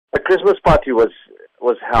Christmas party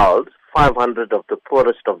was held. 500 of the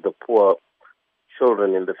poorest of the poor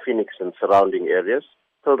children in the Phoenix and surrounding areas.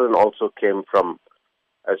 Children also came from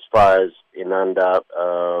as far as Inanda,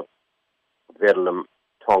 Verulam,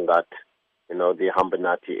 Tongat, the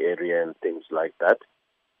Hambanati area and things like that.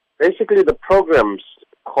 Basically, the program's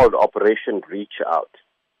called Operation Reach Out.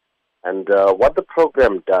 And what the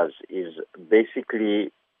program does is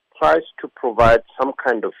basically tries to provide some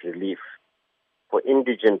kind of relief for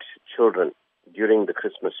indigent children during the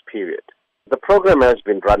Christmas period. The program has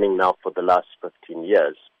been running now for the last 15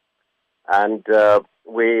 years. And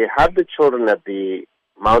we have the children at the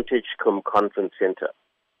Mount Edgecombe Conference Center.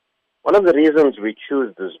 One of the reasons we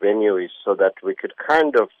choose this venue is so that we could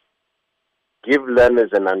kind of give learners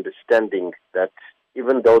an understanding that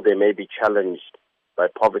even though they may be challenged by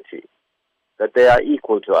poverty, that they are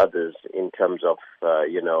equal to others in terms of,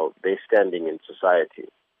 their standing in society.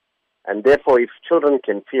 And therefore, if children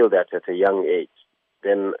can feel that at a young age,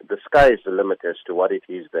 then the sky is the limit as to what it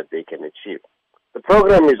is that they can achieve. The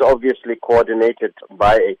program is obviously coordinated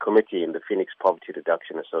by a committee in the Phoenix Poverty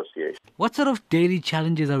Reduction Association. What sort of daily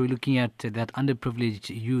challenges are we looking at that underprivileged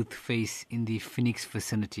youth face in the Phoenix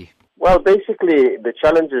vicinity? Well, basically, the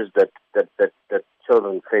challenges that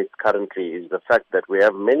children face currently is the fact that we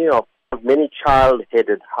have many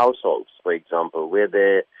child-headed households, for example, where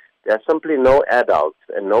there are simply no adults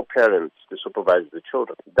and no parents to supervise the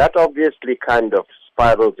children. That obviously kind of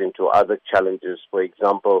spirals into other challenges. For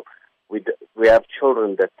example, we have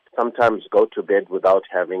children that sometimes go to bed without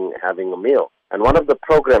having a meal. And one of the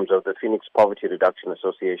programs of the Phoenix Poverty Reduction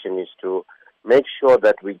Association is to make sure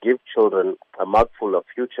that we give children a mugful of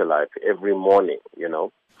future life every morning,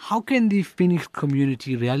 How can the Phoenix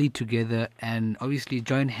community rally together and obviously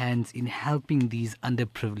join hands in helping these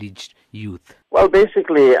underprivileged youth? Well,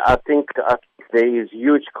 basically, I think there is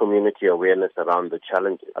huge community awareness around the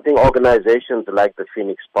challenges. I think organizations like the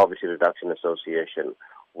Phoenix Poverty Reduction Association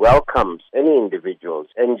welcomes any individuals,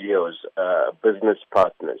 NGOs, business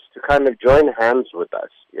partners to kind of join hands with us,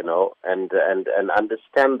 and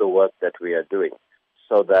understand the work that we are doing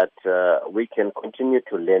so that we can continue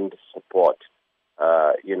to lend support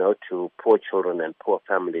to poor children and poor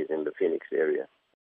families in the Phoenix area.